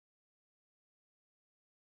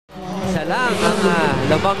lang ang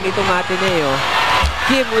lamang nitong Ateneo.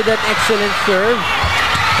 Kim with an excellent serve.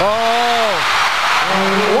 Oh,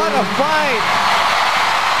 what a fight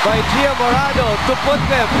by Jia Morado to put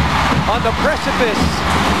them on the precipice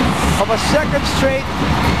of a second straight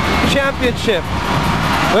championship.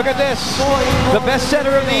 Look at this, the best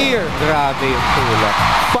setter of the year. Grabe yung tulak.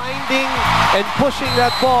 Finding and pushing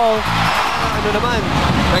that ball. Ano naman,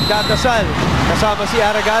 nagdadasal kasama si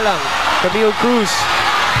Aragalang, Camille Cruz,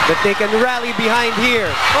 that they can rally behind here.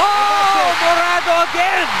 Oh, Morado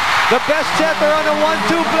again! The best setter on a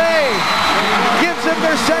 1-2 play gives them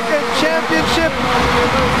their second championship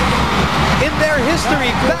in their history,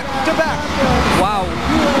 back to back. Wow,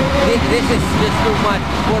 this is just too much.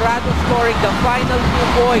 Morado scoring the final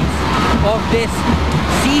 2 points of this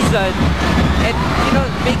season and, you know,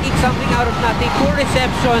 making something out of nothing. Poor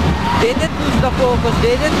reception, didn't lose the focus,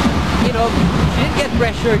 didn't get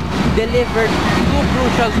pressured, delivered 2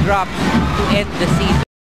 crucial drops to end the season.